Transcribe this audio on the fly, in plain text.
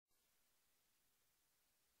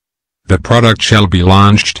the product shall be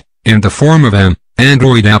launched in the form of an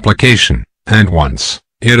Android application, and once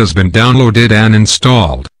it has been downloaded and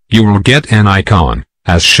installed, you will get an icon,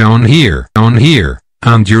 as shown here,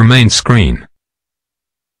 on your main screen.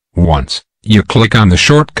 Once you click on the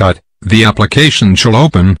shortcut, the application shall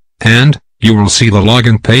open, and you will see the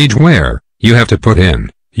login page where you have to put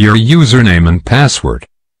in your username and password.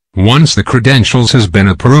 Once the credentials has been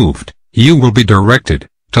approved, you will be directed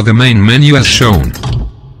to the main menu as shown.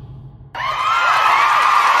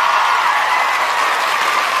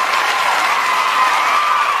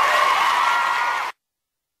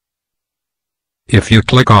 If you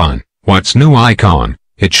click on What's New icon,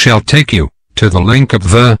 it shall take you to the link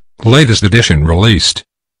of the latest edition released.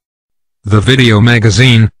 The video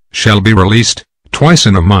magazine shall be released twice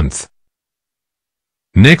in a month.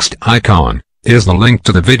 Next icon is the link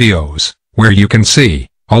to the videos, where you can see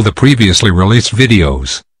all the previously released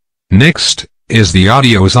videos. Next is the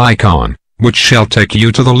audios icon, which shall take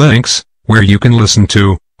you to the links, where you can listen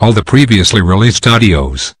to all the previously released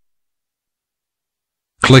audios.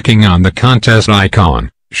 Clicking on the contest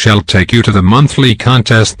icon shall take you to the monthly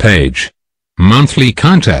contest page. Monthly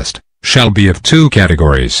contest shall be of two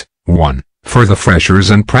categories, one for the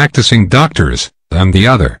freshers and practicing doctors, and the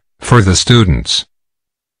other for the students.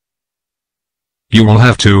 You will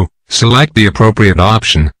have to select the appropriate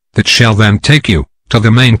option that shall then take you to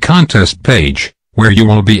the main contest page, where you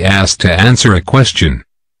will be asked to answer a question.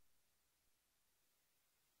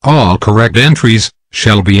 All correct entries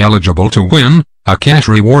shall be eligible to win a cash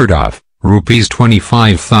reward of Rs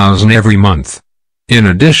 25,000 every month. In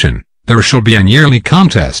addition, there shall be a yearly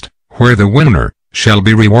contest, where the winner shall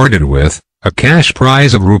be rewarded with a cash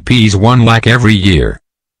prize of Rs 1 lakh every year.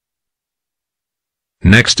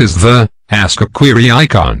 Next is the Ask a Query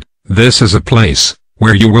icon. This is a place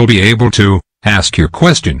where you will be able to ask your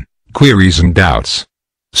question, queries and doubts.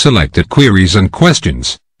 Selected queries and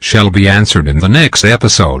questions shall be answered in the next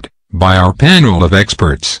episode by our panel of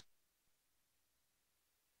experts.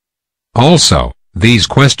 Also, these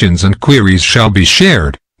questions and queries shall be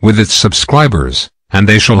shared with its subscribers, and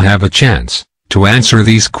they shall have a chance to answer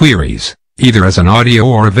these queries, either as an audio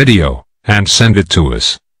or a video, and send it to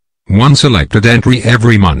us. One selected entry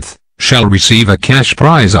every month shall receive a cash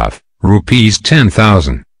prize of Rs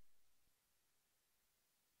 10,000.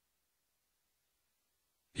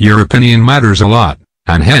 Your opinion matters a lot,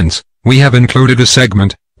 and hence, we have included a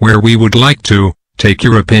segment where we would like to take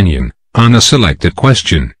your opinion on a selected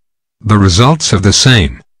question. The results of the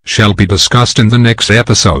same shall be discussed in the next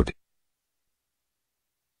episode.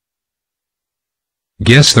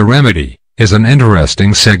 Guess the Remedy is an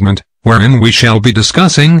interesting segment, wherein we shall be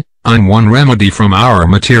discussing on one remedy from our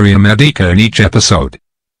Materia Medica in each episode.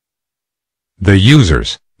 The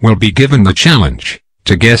users will be given the challenge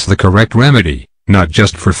to guess the correct remedy, not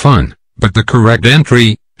just for fun, but the correct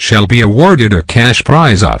entry shall be awarded a cash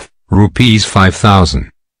prize of Rs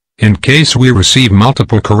 5,000. In case we receive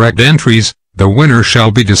multiple correct entries, the winner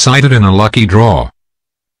shall be decided in a lucky draw.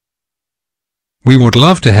 We would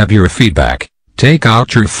love to have your feedback. Take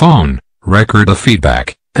out your phone, record the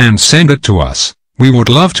feedback, and send it to us. We would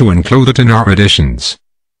love to include it in our editions.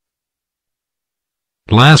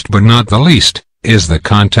 Last but not the least, is the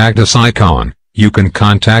Contact Us icon. You can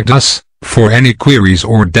contact us for any queries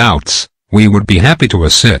or doubts. We would be happy to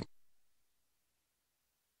assist.